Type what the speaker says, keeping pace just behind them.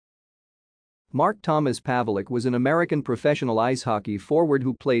Thomas Pavelich was an American professional ice hockey forward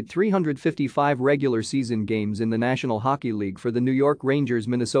who played 355 regular season games in the National Hockey League for the New York Rangers,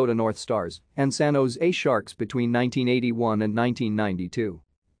 Minnesota North Stars, and San Jose Sharks between 1981 and 1992.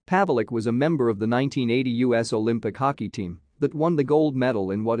 Pavelich was a member of the 1980 U.S. Olympic hockey team that won the gold medal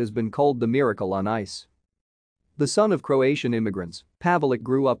in what has been called the miracle on ice. The son of Croatian immigrants, Pavelich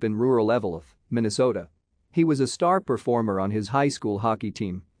grew up in rural Eveleth, Minnesota. He was a star performer on his high school hockey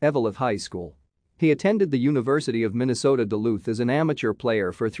team, Eveleth High School. He attended the University of Minnesota Duluth as an amateur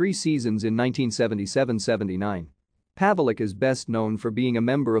player for 3 seasons in 1977-79. Pavelich is best known for being a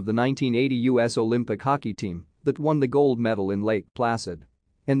member of the 1980 U.S. Olympic hockey team that won the gold medal in Lake Placid.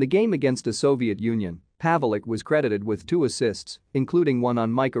 In the game against the Soviet Union, Pavelich was credited with 2 assists, including one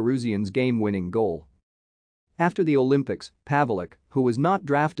on Mike Arusian's game-winning goal. After the Olympics, Pavelich, who was not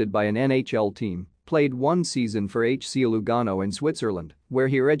drafted by an NHL team, played 1 season for HC Lugano in Switzerland, where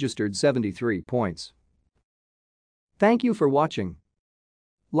he registered 73 points. Thank you for watching.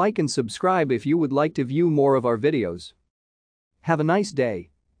 Like and subscribe if you would like to view more of our videos. Have a nice day.